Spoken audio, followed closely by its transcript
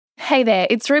Hey there,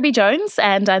 it's Ruby Jones,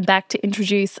 and I'm back to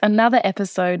introduce another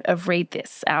episode of Read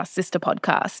This, our sister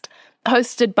podcast.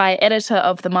 Hosted by editor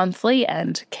of The Monthly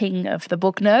and king of the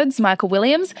book nerds, Michael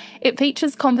Williams, it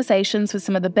features conversations with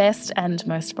some of the best and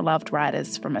most beloved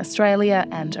writers from Australia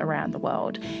and around the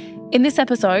world. In this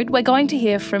episode, we're going to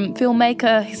hear from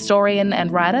filmmaker, historian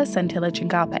and writer Santilla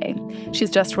Chingaipe.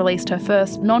 She's just released her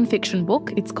first non-fiction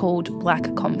book. It's called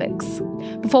Black Convicts.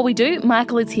 Before we do,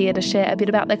 Michael is here to share a bit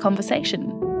about their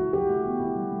conversation.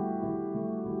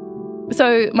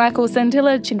 So, Michael,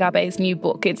 Santilla Chingaipe's new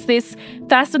book, it's this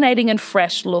fascinating and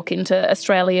fresh look into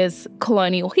Australia's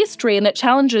colonial history, and it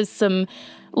challenges some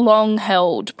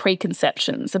long-held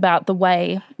preconceptions about the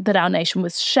way that our nation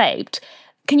was shaped.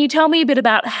 Can you tell me a bit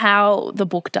about how the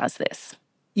book does this?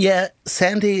 Yeah,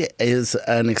 Sandy is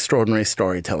an extraordinary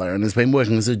storyteller and has been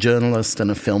working as a journalist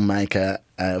and a filmmaker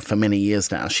for many years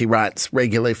now. She writes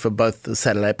regularly for both the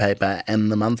Saturday paper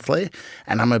and the Monthly,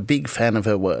 and I'm a big fan of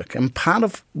her work. And part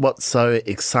of what's so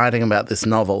exciting about this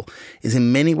novel is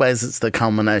in many ways it's the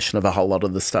culmination of a whole lot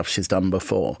of the stuff she's done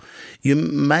before. You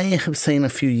may have seen a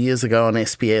few years ago on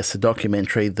SBS a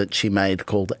documentary that she made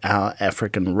called Our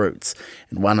African Roots.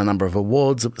 It won a number of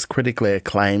awards. It was critically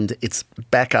acclaimed. It's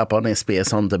back up on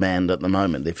SBS On Demand at the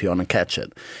moment if you want to catch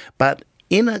it. But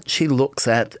in it, she looks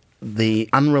at the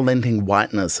unrelenting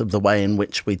whiteness of the way in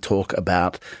which we talk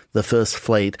about the First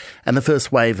Fleet and the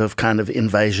first wave of kind of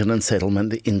invasion and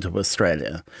settlement into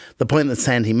Australia. The point that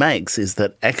Sandy makes is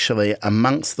that actually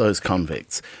amongst those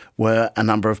convicts were a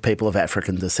number of people of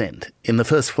African descent. In the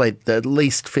First Fleet, at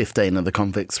least 15 of the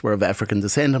convicts were of African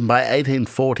descent, and by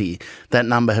 1840, that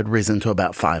number had risen to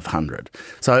about 500.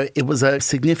 So it was a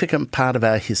significant part of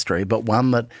our history, but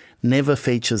one that never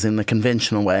features in the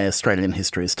conventional way Australian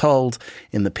history is told,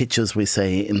 in the pictures we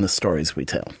see, in the stories we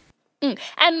tell.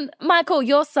 And Michael,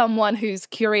 you're someone who's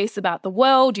curious about the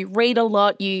world, you read a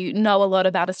lot, you know a lot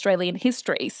about Australian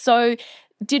history. So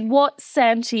did what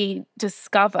Santi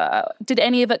discover, did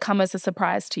any of it come as a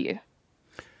surprise to you?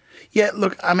 Yeah,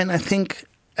 look, I mean, I think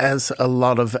as a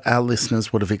lot of our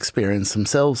listeners would have experienced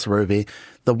themselves, Ruby,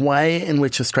 the way in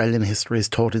which Australian history is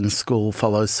taught in school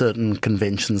follows certain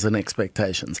conventions and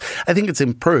expectations. I think it's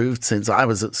improved since I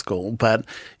was at school, but,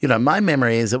 you know, my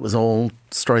memory is it was all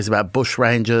stories about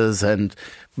bushrangers and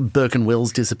Burke and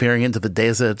Wills disappearing into the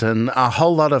desert and a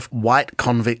whole lot of white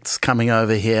convicts coming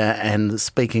over here and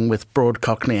speaking with broad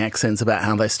Cockney accents about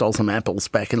how they stole some apples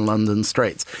back in London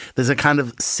streets. There's a kind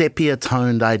of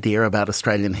sepia-toned idea about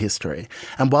Australian history.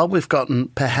 And while we've gotten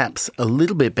perhaps a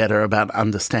little bit better about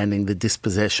understanding the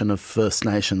dispossession of First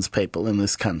Nations people in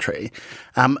this country,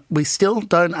 we still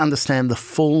don't understand the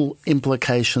full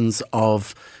implications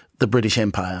of the British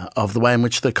Empire, of the way in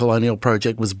which the colonial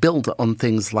project was built on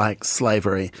things like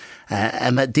slavery,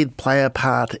 and that did play a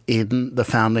part in the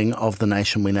founding of the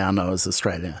nation we now know as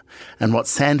Australia. And what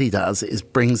Sandy does is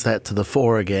brings that to the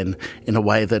fore again in a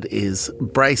way that is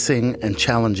bracing and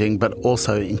challenging, but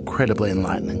also incredibly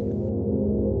enlightening.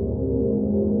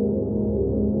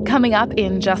 Coming up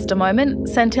in just a moment,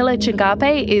 Santilla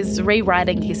Chingaipe is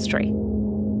rewriting history.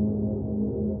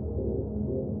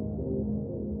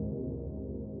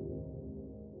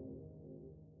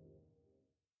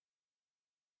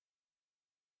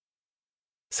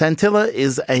 Santilla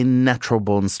is a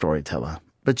natural-born storyteller,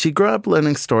 but she grew up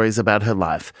learning stories about her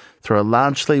life through a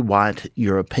largely white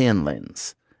European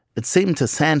lens. It seemed to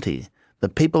Santi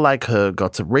that people like her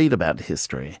got to read about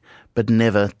history, but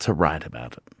never to write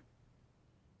about it.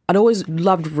 I'd always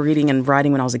loved reading and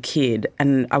writing when I was a kid,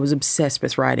 and I was obsessed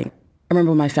with writing. I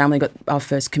remember when my family got our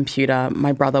first computer,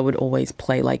 my brother would always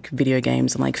play like video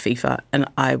games and like FIFA, and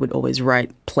I would always write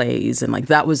plays, and like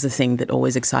that was the thing that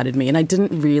always excited me. And I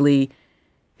didn't really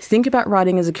think about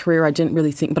writing as a career. I didn't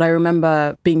really think, but I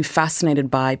remember being fascinated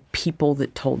by people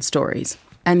that told stories.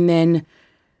 And then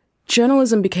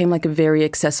journalism became like a very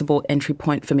accessible entry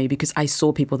point for me because I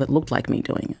saw people that looked like me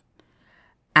doing it.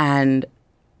 And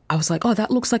I was like, oh,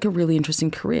 that looks like a really interesting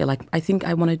career. Like, I think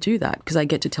I want to do that because I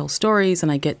get to tell stories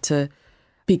and I get to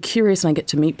be curious and I get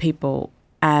to meet people.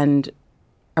 And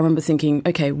I remember thinking,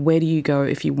 okay, where do you go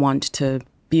if you want to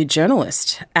be a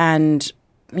journalist? And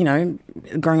you know,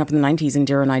 growing up in the 90s,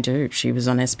 Indira Naidoo, she was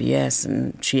on SBS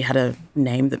and she had a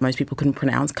name that most people couldn't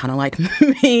pronounce, kind of like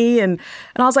me. And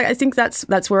I was like, I think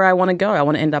that's where I want to go. I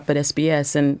want to end up at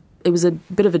SBS. And it was a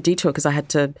bit of a detour because I had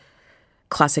to,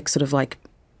 classic sort of like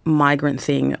migrant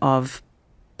thing of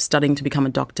studying to become a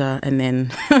doctor and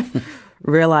then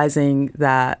realising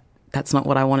that that's not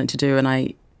what I wanted to do. And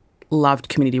I loved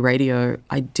community radio.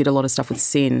 I did a lot of stuff with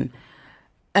SYN.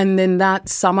 And then that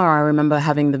summer, I remember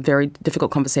having the very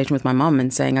difficult conversation with my mum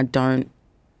and saying, I don't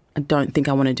think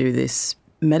I want to do this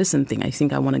medicine thing. I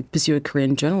think I want to pursue a career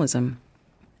in journalism.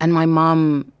 And my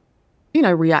mum,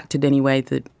 reacted any way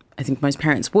that I think most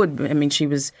parents would. I mean, she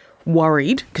was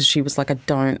worried because she was like, I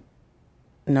don't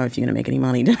know if you're going to make any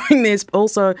money doing this.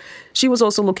 Also, she was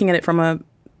also looking at it from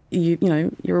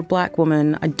you're a black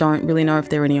woman. I don't really know if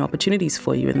there are any opportunities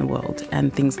for you in the world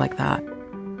and things like that.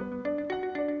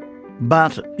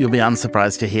 But you'll be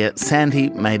unsurprised to hear Sandy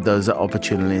made those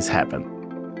opportunities happen.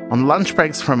 On lunch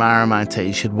breaks from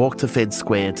RMIT, she'd walk to Fed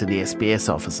Square to the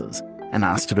SBS offices and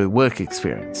ask to do work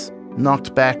experience.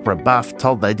 Knocked back, rebuffed,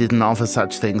 told they didn't offer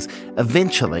such things.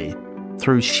 Eventually,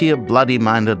 through sheer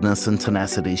bloody-mindedness and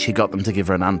tenacity, she got them to give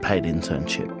her an unpaid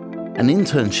internship. An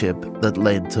internship that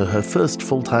led to her first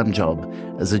full-time job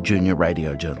as a junior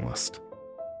radio journalist.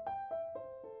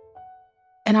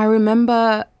 And I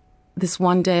remember this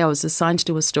one day I was assigned to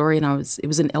do a story, and it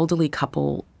was an elderly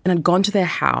couple, and I'd gone to their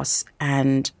house,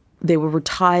 and they were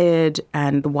retired,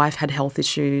 and the wife had health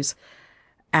issues,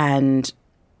 and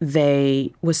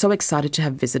they were so excited to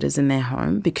have visitors in their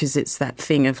home because it's that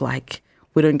thing of like,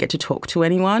 we don't get to talk to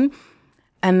anyone.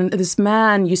 And this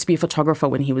man used to be a photographer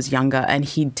when he was younger, and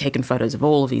he'd taken photos of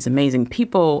all of these amazing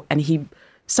people, and he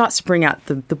starts to bring out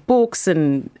the books,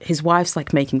 and his wife's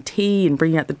like making tea and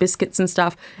bringing out the biscuits and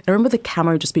stuff. And I remember the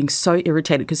camera just being so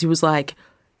irritated because he was like,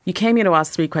 you came here to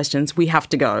ask 3 questions, we have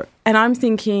to go. And I'm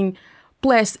thinking,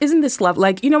 bless, isn't this love?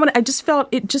 Like, you know what, it just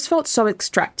felt so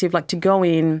extractive, like to go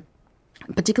in,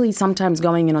 particularly sometimes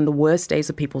going in on the worst days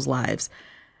of people's lives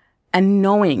and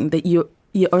knowing that you're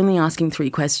only asking 3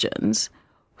 questions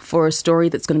for a story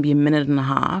that's going to be a minute and a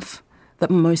half that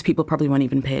most people probably won't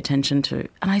even pay attention to.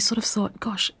 And I sort of thought,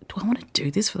 gosh, do I want to do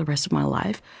this for the rest of my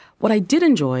life? What I did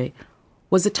enjoy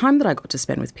was the time that I got to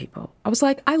spend with people. I was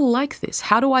like, I like this.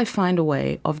 How do I find a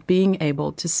way of being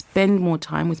able to spend more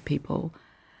time with people?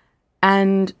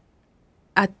 And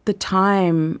at the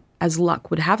time, as luck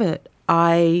would have it,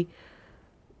 I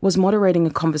was moderating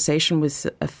a conversation with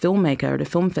a filmmaker at a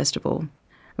film festival. And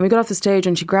we got off the stage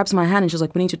and she grabs my hand and she's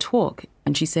like, we need to talk.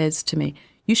 And she says to me,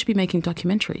 you should be making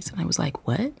documentaries. And I was like,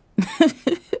 what?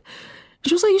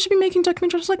 She was like, you should be making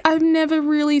documentaries. I was like, I've never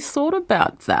really thought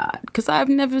about that because I've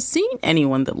never seen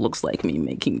anyone that looks like me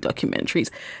making documentaries.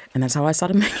 And that's how I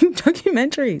started making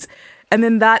documentaries. And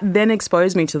then that then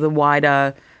exposed me to the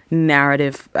wider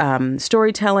narrative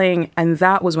storytelling. And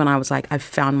that was when I was like, I've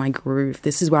found my groove.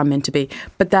 This is where I'm meant to be.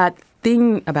 But that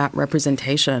thing about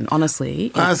representation,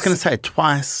 honestly. I was going to say,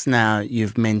 twice now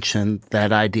you've mentioned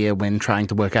that idea when trying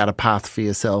to work out a path for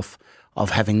yourself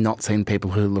of having not seen people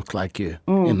who look like you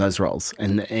in those roles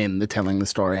and in the telling the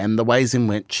story, and the ways in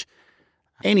which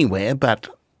anywhere, but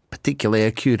particularly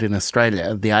acute in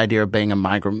Australia, the idea of being a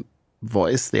migrant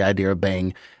voice, the idea of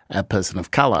being a person of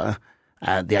colour,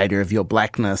 the idea of your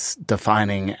blackness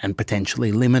defining and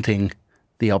potentially limiting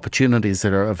the opportunities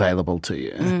that are available to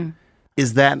you.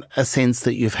 Is that a sense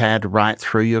that you've had right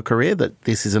through your career, that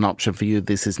this is an option for you,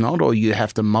 this is not, or you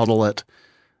have to model it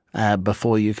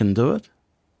before you can do it?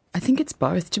 I think it's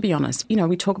both, to be honest. You know,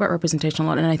 we talk about representation a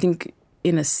lot, and I think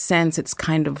in a sense it's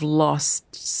kind of lost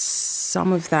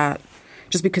some of that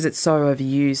just because it's so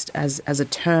overused as a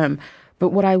term. But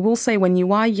what I will say, when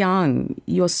you are young,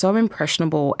 you're so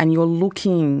impressionable and you're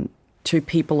looking to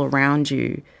people around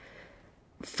you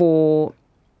for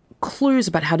clues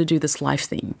about how to do this life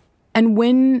thing. And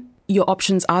when your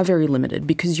options are very limited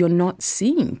because you're not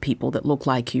seeing people that look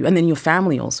like you, and then your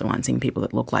family also aren't seeing people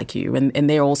that look like you, and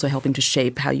they're also helping to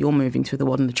shape how you're moving through the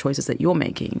world and the choices that you're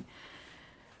making,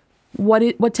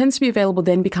 what tends to be available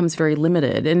then becomes very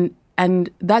limited. And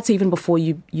that's even before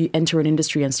you enter an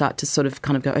industry and start to sort of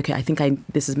kind of go, okay, I think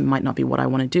this might not be what I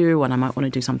want to do, and I might want to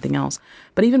do something else.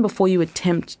 But even before you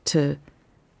attempt to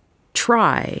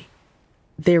try,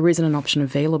 there isn't an option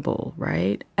available,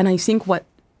 right? And I think what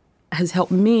has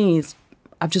helped me is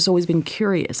I've just always been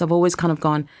curious. I've always kind of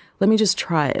gone, let me just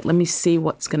try it. Let me see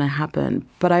what's going to happen.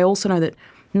 But I also know that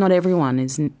not everyone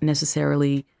is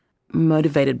necessarily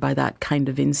motivated by that kind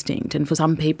of instinct. And for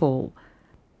some people,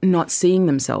 not seeing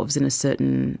themselves in a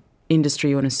certain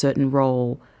industry or in a certain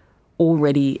role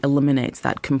already eliminates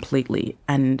that completely,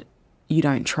 and you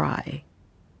don't try.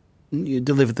 You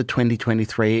delivered the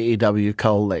 2023 E.W.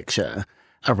 Cole lecture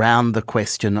around the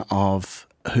question of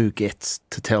who gets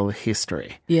to tell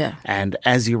history. Yeah. And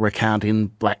as you recount in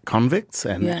Black Convicts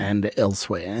and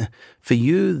elsewhere, for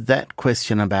you, that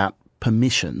question about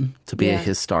permission to be a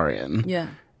historian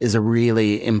is a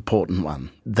really important one,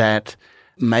 that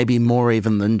maybe more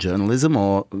even than journalism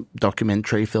or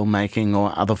documentary filmmaking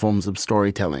or other forms of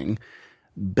storytelling,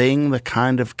 being the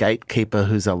kind of gatekeeper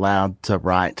who's allowed to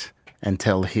write and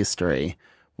tell history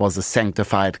was a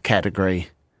sanctified category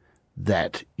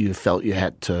that you felt you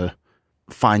had to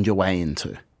find your way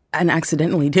into? And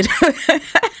accidentally did.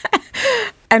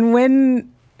 And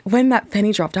when that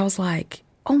penny dropped, I was like,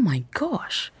 oh my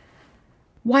gosh,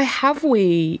 why have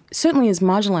we, certainly as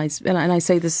marginalised, and I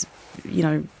say this,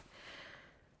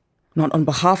 not on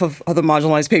behalf of other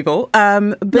marginalised people.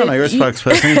 But no, you're a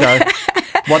spokesperson. Go.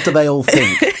 What do they all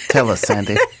think? Tell us,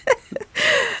 Sandy.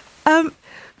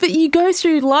 But you go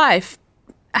through life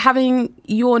having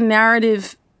your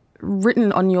narrative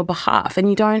written on your behalf and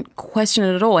you don't question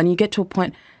it at all. And you get to a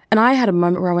point, and I had a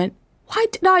moment where I went, why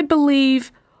did I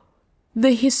believe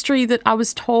the history that I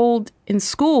was told in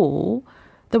school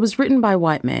that was written by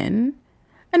white men?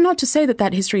 And not to say that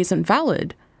that history isn't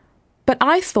valid, but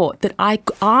I thought that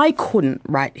I couldn't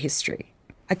write history.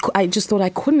 I just thought I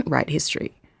couldn't write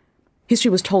history. History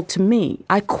was told to me.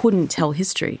 I couldn't tell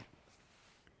history.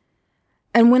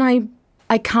 And when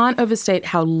I can't overstate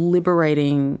how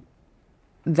liberating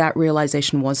that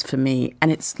realization was for me,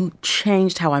 and it's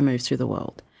changed how I move through the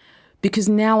world. Because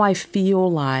now I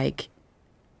feel like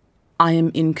I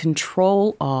am in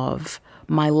control of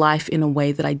my life in a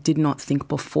way that I did not think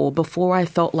before. Before I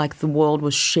felt like the world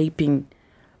was shaping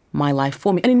my life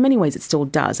for me. And in many ways it still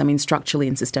does. I mean, structurally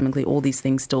and systemically, all these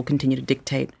things still continue to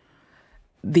dictate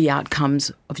the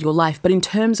outcomes of your life. But in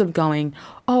terms of going,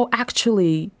 oh,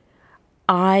 actually,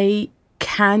 I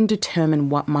can determine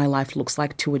what my life looks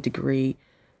like to a degree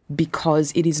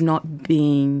because it is not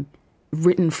being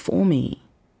written for me,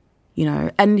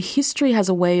 And history has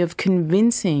a way of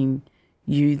convincing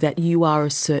you that you are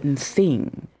a certain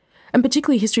thing. And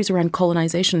particularly histories around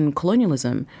colonization and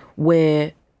colonialism,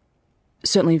 where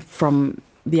certainly from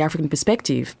the African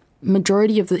perspective,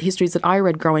 majority of the histories that I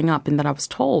read growing up and that I was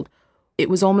told, it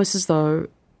was almost as though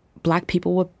Black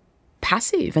people were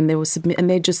passive and they were and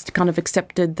they just kind of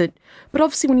accepted that. But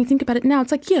obviously when you think about it now,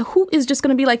 it's like, yeah, who is just going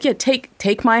to be like, yeah,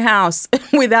 take my house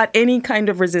without any kind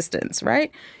of resistance,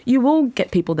 right? You will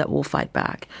get people that will fight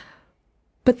back.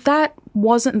 But that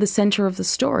wasn't the center of the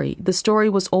story. The story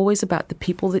was always about the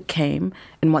people that came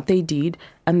and what they did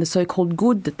and the so-called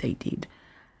good that they did.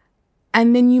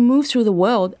 And then you move through the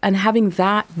world and having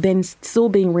that then still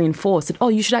being reinforced that, oh,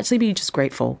 you should actually be just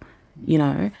grateful,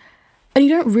 And you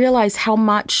don't realize how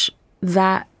much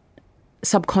that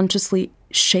subconsciously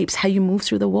shapes how you move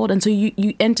through the world. And so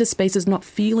you enter spaces not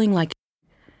feeling like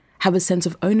you have a sense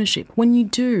of ownership when you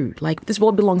do. Like, this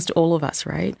world belongs to all of us,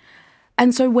 right?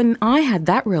 And so when I had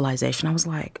that realization, I was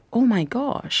like, oh my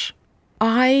gosh,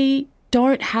 I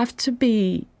don't have to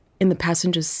be in the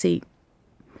passenger's seat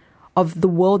of the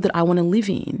world that I want to live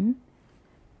in.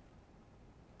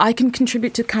 I can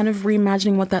contribute to kind of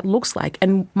reimagining what that looks like.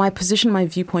 And my position, my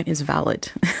viewpoint is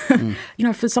valid.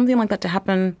 For something like that to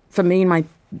happen for me in my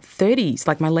 30s,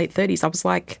 like my late 30s, I was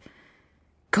like,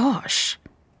 gosh,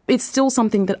 it's still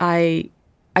something that I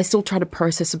still try to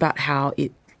process about how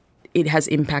it has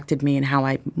impacted me and how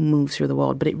I move through the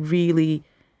world. But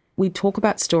we talk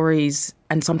about stories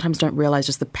and sometimes don't realize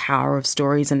just the power of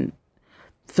stories. And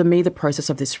for me, the process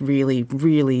of this really,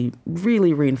 really,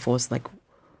 really reinforced, like,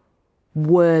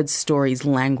 words, stories,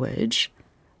 language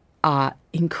are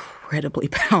incredibly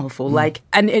powerful.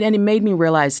 And it made me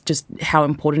realize just how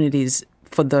important it is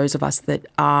for those of us that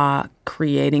are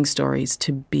creating stories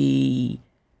to be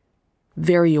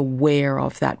very aware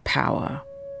of that power.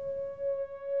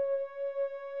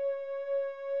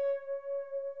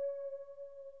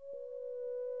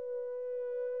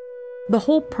 The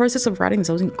whole process of writing this,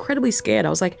 I was incredibly scared. I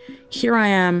was like, here I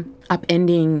am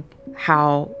upending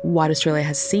how white Australia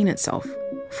has seen itself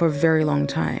for a very long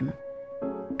time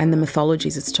and the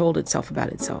mythologies it's told itself about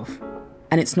itself.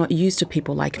 And it's not used to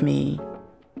people like me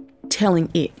telling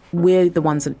it. We're the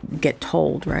ones that get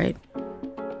told, right?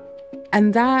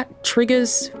 And that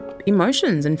triggers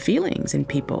emotions and feelings in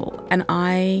people. And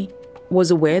I was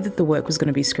aware that the work was going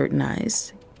to be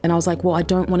scrutinised. And I was like, well, I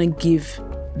don't want to give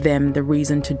them the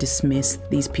reason to dismiss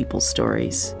these people's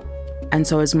stories. And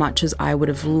so as much as I would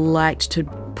have liked to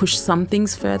push some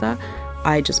things further,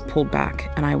 I just pulled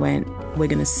back and I went, we're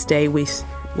going to stay with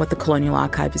what the Colonial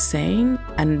Archive is saying,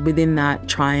 and within that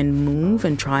try and move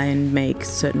and try and make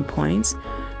certain points.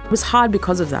 It was hard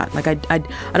because of that. Like, I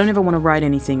don't ever want to write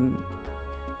anything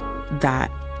that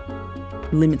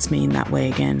limits me in that way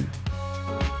again.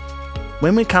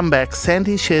 When we come back,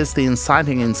 Sandy shares the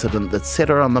inciting incident that set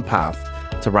her on the path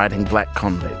to writing Black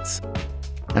Convicts,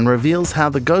 and reveals how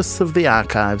the ghosts of the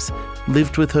archives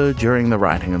lived with her during the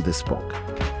writing of this book.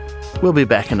 We'll be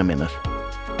back in a minute.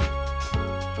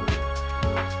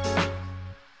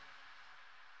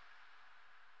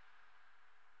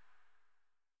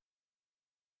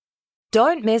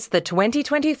 Don't miss the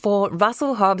 2024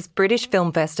 Russell Hobbs British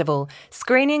Film Festival,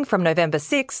 screening from November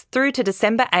 6 through to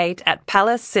December 8 at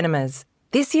Palace Cinemas.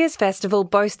 This year's festival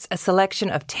boasts a selection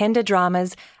of tender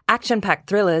dramas, action-packed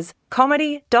thrillers,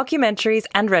 comedy, documentaries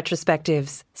and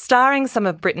retrospectives, starring some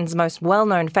of Britain's most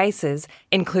well-known faces,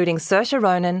 including Saoirse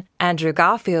Ronan, Andrew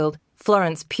Garfield,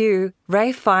 Florence Pugh,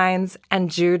 Ralph Fiennes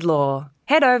and Jude Law.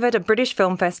 Head over to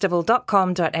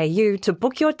britishfilmfestival.com.au to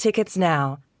book your tickets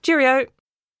now. Cheerio!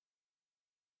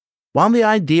 While the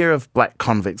idea of Black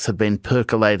Convicts had been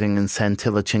percolating in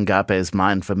Santilla Chingaipe's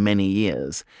mind for many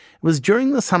years, it was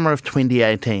during the summer of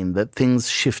 2018 that things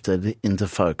shifted into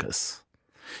focus.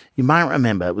 You might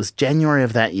remember it was January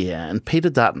of that year, and Peter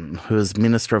Dutton, who was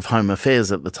Minister of Home Affairs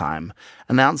at the time,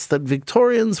 announced that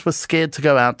Victorians were scared to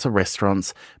go out to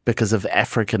restaurants because of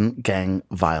African gang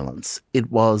violence.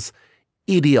 It was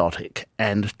idiotic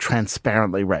and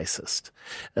transparently racist.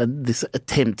 This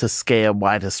attempt to scare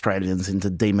white Australians into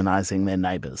demonising their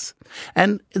neighbours.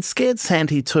 And it scared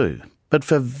Santi too, but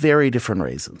for very different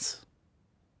reasons.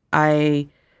 I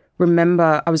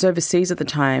remember I was overseas at the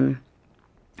time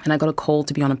and I got a call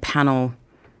to be on a panel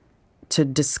to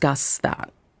discuss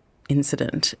that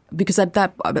incident. Because at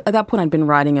that point I'd been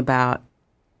writing about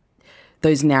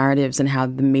those narratives and how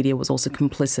the media was also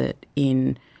complicit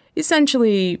in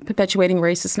essentially perpetuating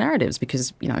racist narratives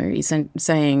because, you know,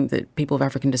 saying that people of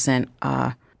African descent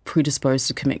are predisposed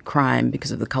to commit crime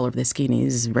because of the colour of their skin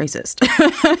is racist.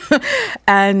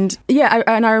 And yeah,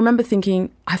 I remember thinking,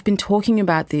 I've been talking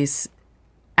about this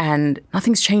and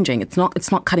nothing's changing. It's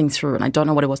not cutting through and I don't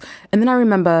know what it was. And then I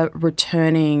remember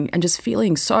returning and just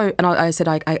feeling so, and I said,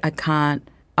 I can't,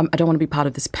 I don't want to be part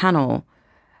of this panel.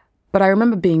 But I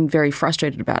remember being very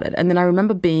frustrated about it. And then I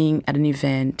remember being at an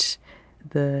event,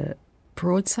 the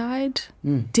Broadside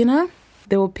dinner.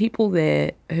 There were people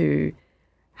there who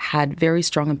had very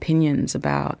strong opinions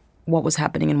about what was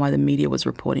happening and why the media was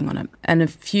reporting on it. And a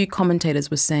few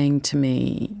commentators were saying to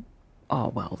me, oh,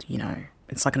 well, you know,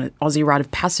 it's like an Aussie rite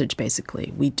of passage,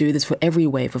 basically. We do this for every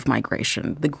wave of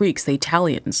migration. The Greeks, the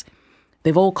Italians,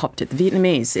 they've all copped it. The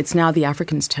Vietnamese, it's now the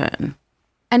Africans' turn.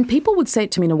 And people would say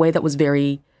it to me in a way that was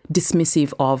very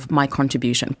dismissive of my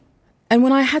contribution. And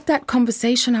when I had that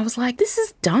conversation, I was like, this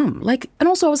is dumb. Like, and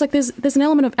also I was like, there's an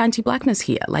element of anti-blackness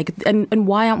here. Like, and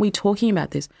why aren't we talking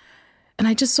about this? And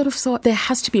I just sort of thought there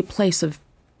has to be a place of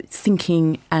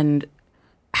thinking and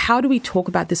how do we talk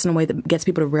about this in a way that gets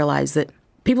people to realize that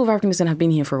people of African descent have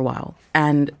been here for a while.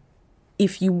 And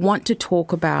if you want to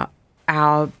talk about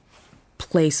our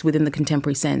place within the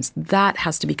contemporary sense, that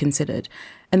has to be considered.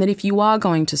 And that if you are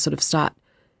going to sort of start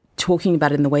talking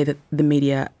about it in the way that the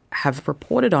media have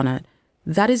reported on it,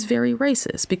 that is very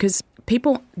racist because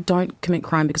people don't commit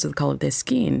crime because of the colour of their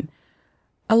skin.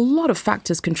 A lot of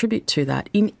factors contribute to that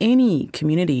in any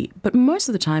community, but most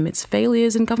of the time it's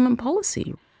failures in government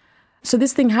policy. So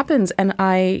this thing happens and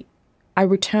I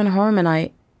return home and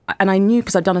I knew,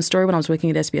 because I'd done a story when I was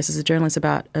working at SBS as a journalist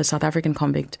about a South African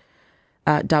convict,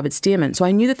 David Stearman. So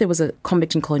I knew that there was a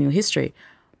convict in colonial history.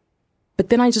 But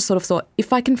then I just sort of thought,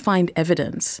 if I can find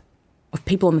evidence of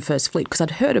people on the First Fleet, because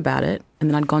I'd heard about it and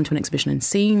then I'd gone to an exhibition and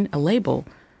seen a label,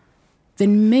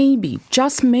 then maybe,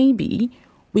 just maybe,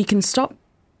 we can stop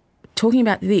talking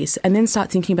about this and then start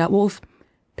thinking about, well, if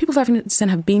people of African descent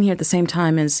have been here at the same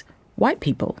time as white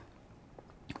people,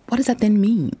 what does that then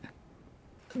mean?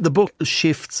 The book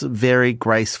shifts very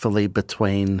gracefully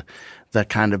between the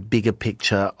kind of bigger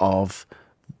picture of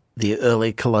the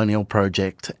early colonial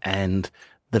project and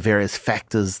the various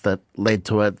factors that led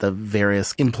to it, the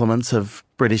various implements of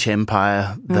British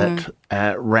Empire that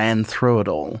ran through it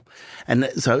all. And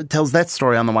so it tells that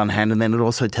story on the one hand, and then it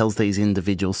also tells these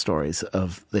individual stories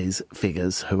of these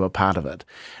figures who are part of it.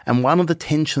 And one of the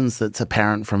tensions that's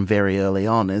apparent from very early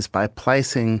on is by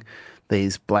placing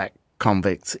these black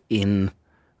convicts in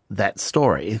that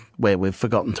story, where we've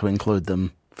forgotten to include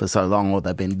them for so long or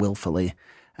they've been willfully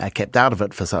kept out of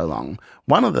it for so long.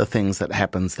 One of the things that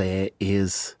happens there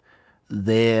is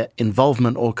their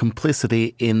involvement or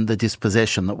complicity in the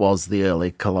dispossession that was the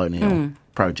early colonial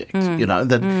project. You know,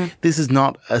 that this is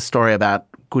not a story about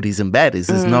goodies and baddies.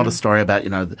 This is not a story about,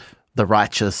 you know, the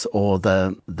righteous or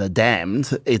the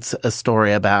damned. It's a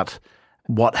story about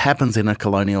what happens in a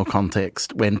colonial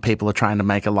context when people are trying to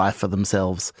make a life for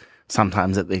themselves,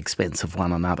 sometimes at the expense of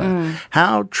one another.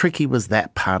 How tricky was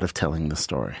that part of telling the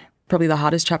story? Probably the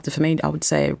hardest chapter for me, I would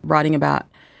say, writing about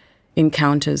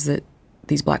encounters that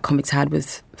these black convicts had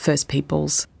with First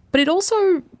Peoples. But it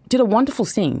also did a wonderful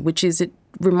thing, which is it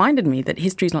reminded me that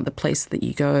history is not the place that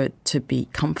you go to be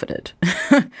comforted.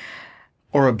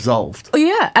 Or absolved.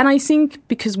 Yeah, and I think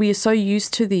because we are so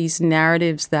used to these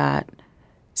narratives that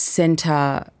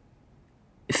centre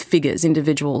figures,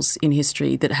 individuals in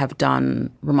history that have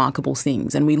done remarkable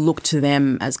things, and we look to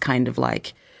them as kind of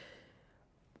like,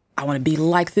 I want to be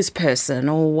like this person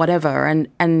or whatever.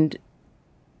 And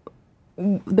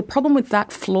the problem with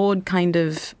that flawed kind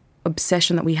of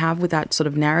obsession that we have with that sort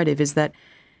of narrative is that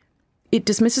it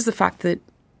dismisses the fact that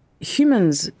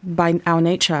humans, by our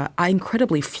nature, are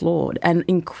incredibly flawed and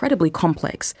incredibly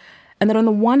complex. And that on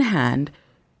the one hand,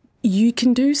 you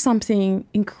can do something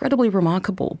incredibly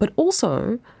remarkable, but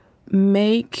also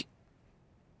make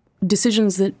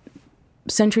decisions that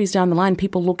centuries down the line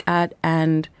people look at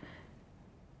and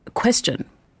question.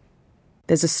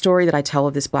 There's a story that I tell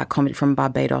of this Black convict from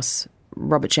Barbados,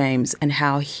 Robert James, and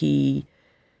how he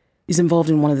is involved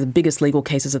in one of the biggest legal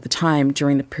cases at the time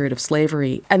during the period of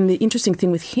slavery. And the interesting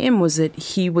thing with him was that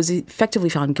he was effectively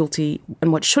found guilty,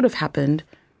 and what should have happened,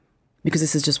 because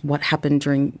this is just what happened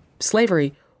during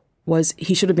slavery, was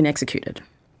he should have been executed.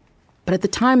 But at the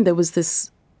time, there was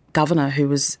this governor who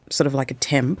was sort of like a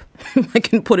temp, I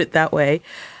can put it that way.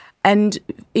 And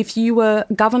if you were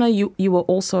governor, you were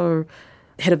also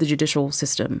head of the judicial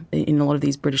system in a lot of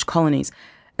these British colonies.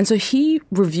 And so he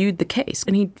reviewed the case,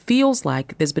 and he feels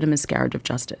like there's been a miscarriage of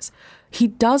justice. He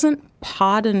doesn't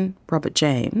pardon Robert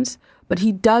James, but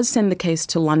he does send the case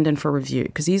to London for review,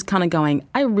 because he's kind of going,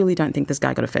 I really don't think this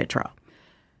guy got a fair trial.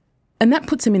 And that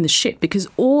puts him in the shit, because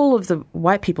all of the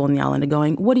white people in the island are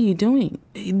going, what are you doing?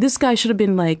 This guy should have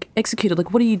been, like, executed.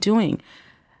 Like, what are you doing?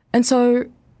 And so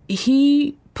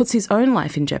he puts his own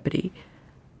life in jeopardy,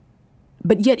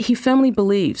 but yet he firmly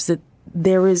believes that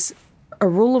there is a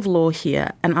rule of law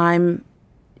here, and I'm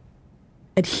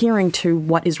adhering to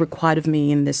what is required of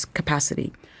me in this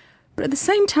capacity. But at the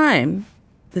same time,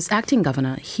 this acting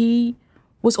governor, he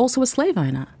was also a slave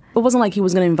owner. It wasn't like he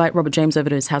was going to invite Robert James over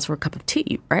to his house for a cup of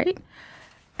tea, right?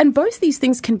 And both these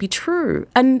things can be true.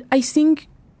 And I think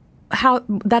how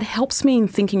that helps me in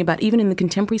thinking about, even in the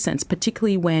contemporary sense,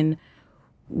 particularly when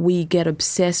we get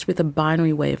obsessed with a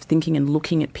binary way of thinking and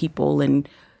looking at people and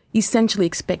essentially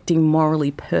expecting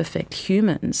morally perfect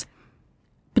humans,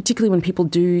 particularly when people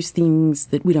do things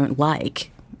that we don't like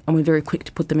and we're very quick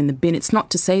to put them in the bin. It's not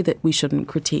to say that we shouldn't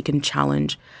critique and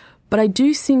challenge, but I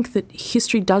do think that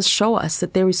history does show us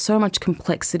that there is so much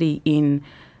complexity in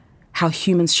how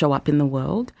humans show up in the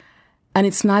world, and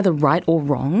it's neither right or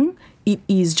wrong. It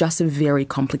is just a very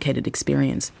complicated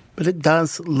experience. But it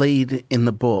does lead in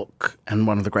the book, and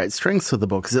one of the great strengths of the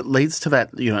book is it leads to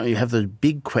that, you have the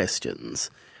big questions,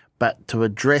 but to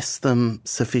address them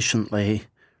sufficiently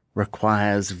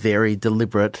requires very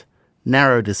deliberate,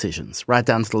 narrow decisions, right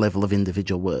down to the level of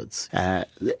individual words.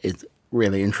 It's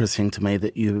really interesting to me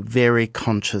that you very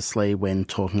consciously, when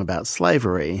talking about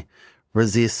slavery,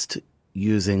 resist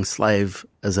using slave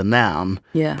as a noun,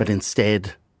 but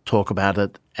instead talk about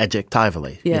it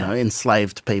adjectively,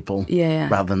 enslaved people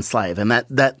rather than slave. And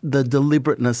that the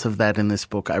deliberateness of that in this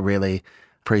book I really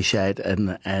appreciate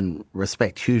and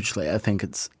respect hugely. I think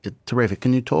it's terrific.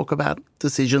 Can you talk about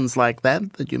decisions like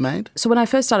that you made? So when I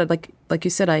first started, like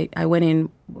you said, I went in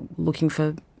looking for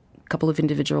a couple of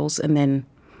individuals and then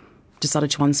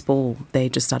decided to unspool. They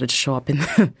just started to show up in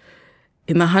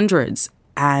the hundreds.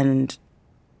 And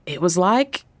it was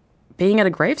like being at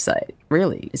a gravesite,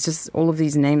 really. It's just all of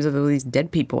these names of all these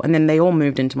dead people. And then they all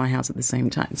moved into my house at the same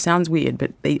time. It sounds weird,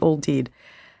 but they all did.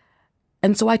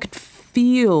 And so I could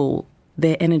feel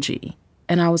their energy.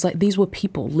 And I was like, these were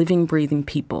people, living, breathing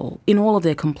people in all of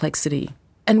their complexity.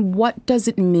 And what does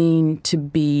it mean to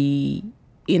be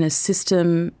in a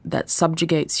system that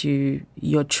subjugates you,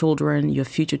 your children, your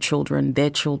future children, their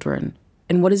children?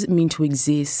 And what does it mean to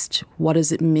exist? What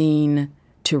does it mean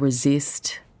to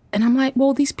resist? And I'm like,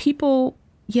 well, these people,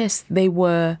 yes, they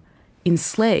were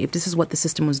enslaved. This is what the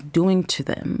system was doing to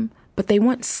them, but they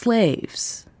weren't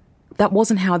slaves. That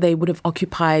wasn't how they would have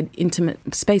occupied intimate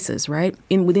spaces, right?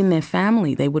 Within their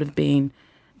family, they would have been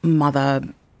mother,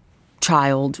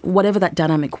 child, whatever that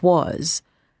dynamic was.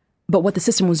 But what the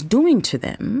system was doing to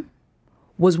them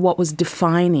was what was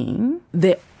defining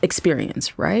their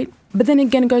experience, right? But then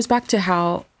again, it goes back to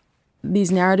how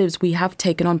these narratives we have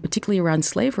taken on, particularly around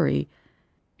slavery,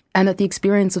 and that the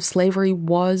experience of slavery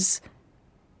was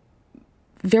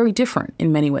very different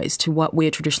in many ways to what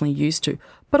we're traditionally used to.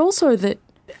 But also that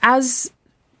as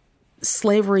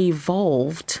slavery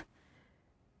evolved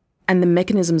and the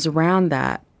mechanisms around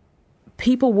that,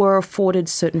 people were afforded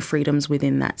certain freedoms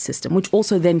within that system, which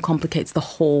also then complicates the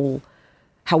whole,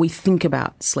 how we think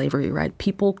about slavery, right?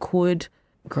 People could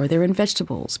grow their own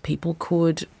vegetables, people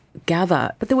could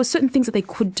gather, but there were certain things that they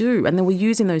could do, and they were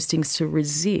using those things to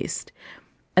resist.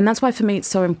 And that's why for me it's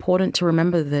so important to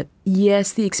remember that,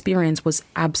 yes, the experience was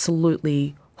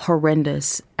absolutely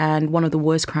horrendous and one of the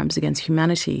worst crimes against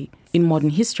humanity in modern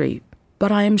history.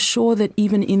 But I am sure that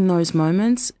even in those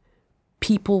moments,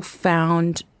 people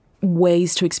found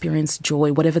ways to experience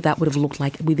joy, whatever that would have looked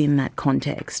like within that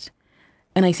context.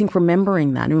 And I think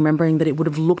remembering that and remembering that it would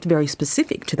have looked very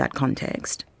specific to that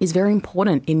context is very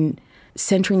important in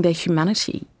centering their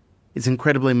humanity. It's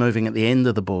incredibly moving. At the end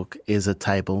of the book is a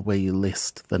table where you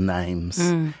list the names.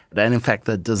 And in fact,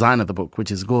 the design of the book,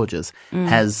 which is gorgeous,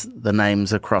 has the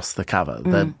names across the cover.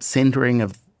 The centering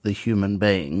of the human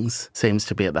beings seems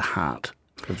to be at the heart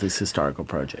of this historical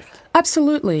project.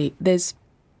 Absolutely. There's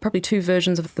probably two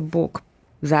versions of the book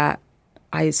that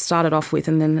I started off with,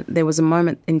 and then there was a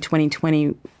moment in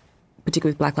 2020,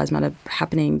 particularly with Black Lives Matter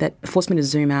happening, that forced me to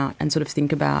zoom out and sort of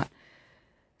think about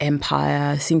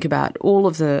empire, think about all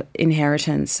of the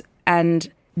inheritance.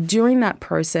 And during that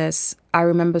process, I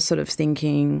remember sort of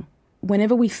thinking,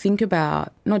 whenever we think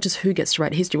about not just who gets to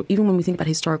write history, even when we think about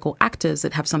historical actors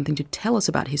that have something to tell us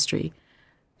about history,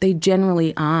 they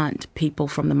generally aren't people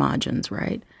from the margins,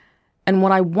 right? And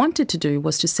what I wanted to do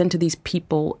was to center these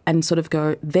people and sort of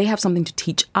go, they have something to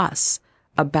teach us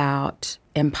about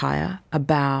empire,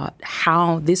 about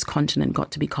how this continent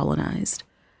got to be colonized.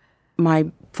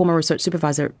 My former research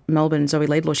supervisor at Melbourne, Zoe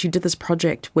Laidlaw, she did this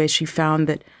project where she found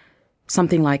that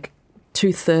something like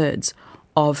 2/3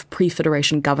 of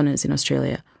pre-Federation governors in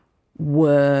Australia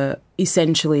were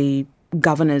essentially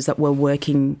governors that were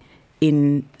working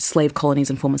in slave colonies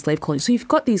and former slave colonies. So you've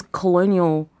got these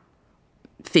colonial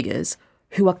figures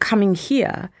who are coming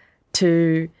here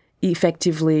to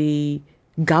effectively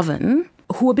govern,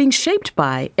 who are being shaped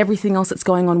by everything else that's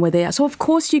going on where they are. So of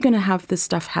course you're going to have this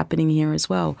stuff happening here as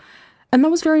well. And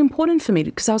that was very important for me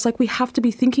because I was like, we have to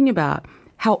be thinking about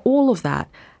how all of that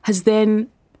has then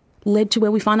led to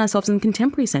where we find ourselves in the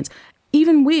contemporary sense.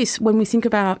 Even when we think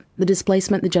about the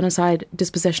displacement, the genocide,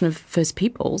 dispossession of First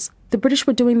Peoples, the British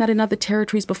were doing that in other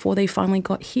territories before they finally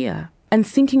got here. And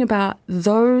thinking about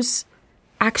those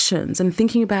actions and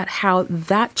thinking about how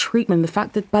that treatment, the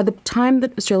fact that by the time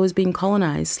that Australia was being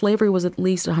colonised, slavery was at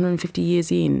least 150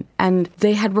 years in, and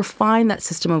they had refined that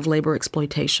system of labour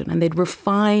exploitation, and they'd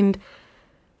refined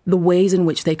the ways in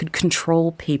which they could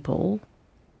control people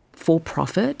for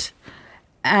profit.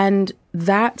 And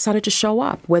that started to show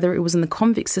up, whether it was in the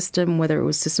convict system, whether it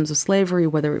was systems of slavery,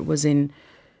 whether it was in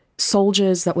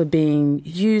soldiers that were being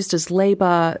used as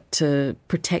labour to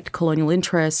protect colonial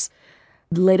interess,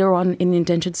 later on in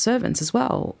indentured servants as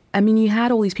well. I mean, you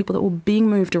had all these people that were being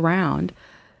moved around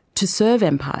to serve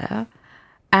empire,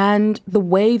 and the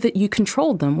way that you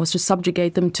controlled them was to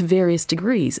subjugate them to various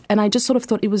degrees. And I just sort of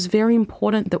thought it was very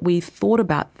important that we thought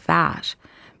about that,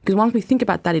 because once we think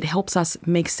about that, it helps us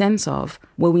make sense of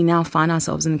where we now find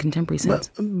ourselves in the contemporary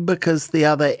sense. Well, because the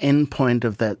other endpoint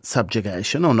of that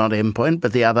subjugation, or not endpoint,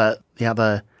 but the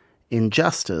other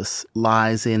injustice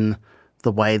lies in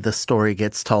the way the story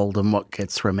gets told and what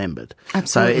gets remembered.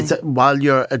 Absolutely. So while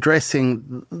you're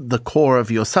addressing the core of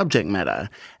your subject matter,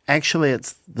 actually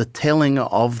it's the telling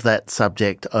of that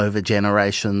subject over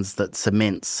generations that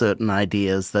cements certain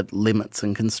ideas, that limits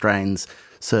and constrains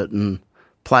certain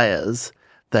players,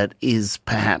 that is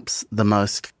perhaps the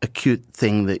most acute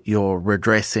thing that you're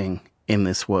redressing in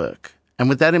this work. And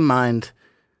with that in mind,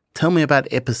 tell me about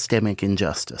epistemic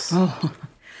injustice. Oh,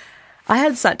 I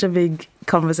had such a big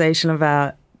conversation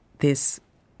about this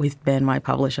with Ben, my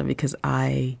publisher, because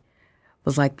I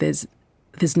was like, there's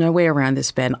no way around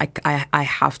this, Ben. I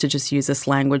have to just use this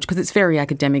language because it's very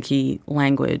academic-y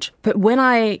language. But when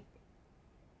I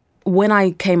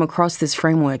came across this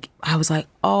framework, I was like,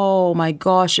 oh my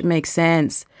gosh, it makes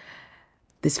sense.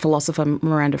 This philosopher,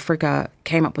 Miranda Fricker,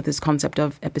 came up with this concept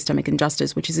of epistemic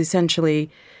injustice, which is essentially,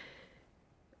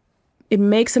 it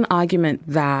makes an argument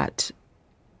that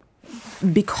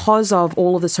because of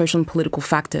all of the social and political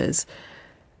factors,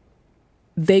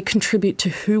 they contribute to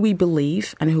who we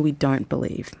believe and who we don't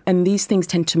believe. And these things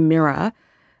tend to mirror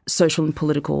social and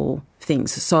political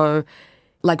things. So,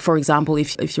 like, for example,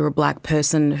 if you're a black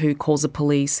person who calls the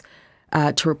police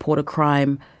to report a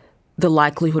crime, the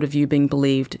likelihood of you being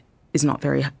believed is not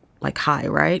very, high,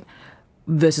 right?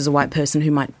 Versus a white person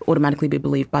who might automatically be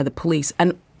believed by the police.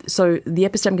 And so the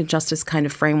epistemic injustice kind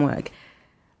of framework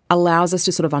allows us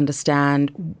to sort of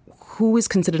understand who is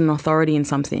considered an authority in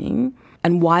something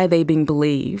and why are they being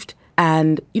believed.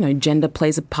 And, gender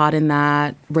plays a part in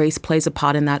that, race plays a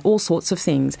part in that, all sorts of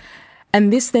things.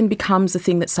 And this then becomes the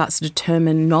thing that starts to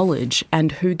determine knowledge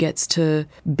and who gets to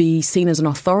be seen as an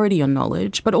authority on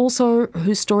knowledge, but also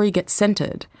whose story gets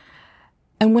centred.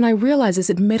 And when I realised this,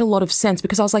 it made a lot of sense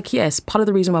because I was like, yes, part of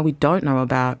the reason why we don't know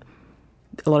about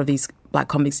a lot of these black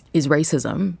convicts is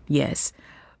racism, yes.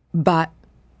 But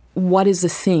what is the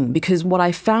thing? Because what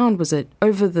I found was that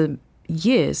over the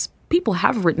years, people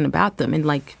have written about them. And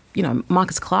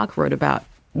Marcus Clarke wrote about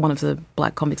one of the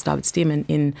Black Convicts, David Stearman,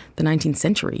 in the 19th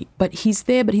century. But he's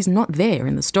there, but he's not there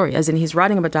in the story. As in, he's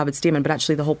writing about David Stearman, but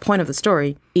actually the whole point of the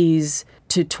story is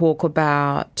to talk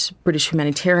about British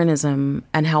humanitarianism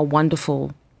and how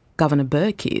wonderful Governor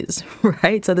Burke is,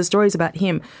 right? So the story's about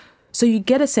him. So you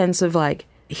get a sense of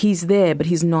he's there, but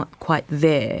he's not quite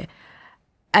there.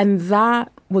 And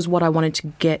that was what I wanted to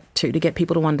get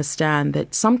people to understand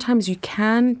that sometimes you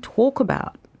can talk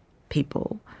about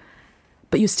people,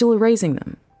 but you're still erasing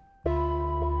them.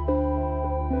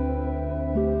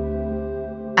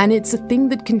 And it's a thing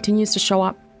that continues to show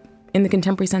up in the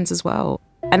contemporary sense as well.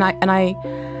 And I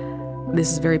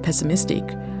this is very pessimistic,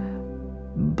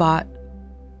 but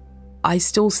I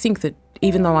still think that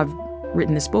even though I've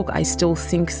written this book, I still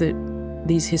think that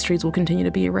these histories will continue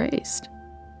to be erased.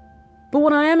 But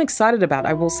what I am excited about,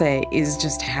 I will say, is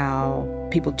just how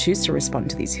people choose to respond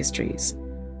to these histories.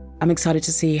 I'm excited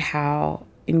to see how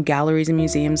in galleries and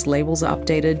museums labels are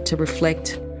updated to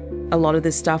reflect a lot of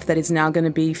this stuff that is now going to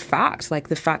be fact, like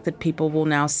the fact that people will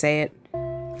now say it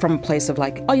from a place of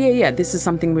oh yeah, this is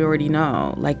something we already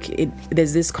know,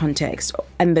 there's this context,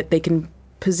 and that they can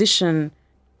position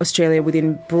Australia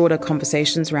within broader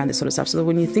conversations around this sort of stuff. So that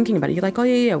when you're thinking about it, you're oh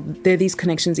yeah, there are these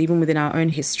connections even within our own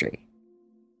history.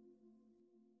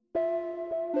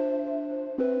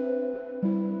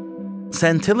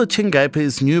 Santilla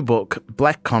Chingaipe's new book,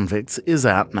 Black Convicts, is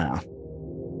out now.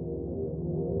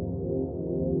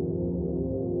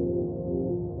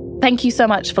 Thank you so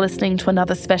much for listening to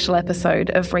another special episode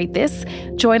of Read This.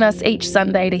 Join us each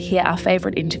Sunday to hear our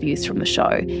favourite interviews from the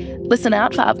show. Listen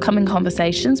out for upcoming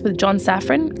conversations with John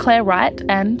Safran, Claire Wright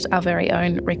and our very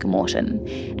own Rick Morton.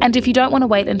 And if you don't want to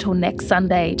wait until next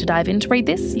Sunday to dive into Read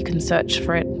This, you can search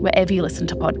for it wherever you listen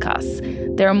to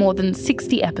podcasts. There are more than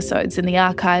 60 episodes in the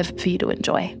archive for you to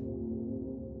enjoy.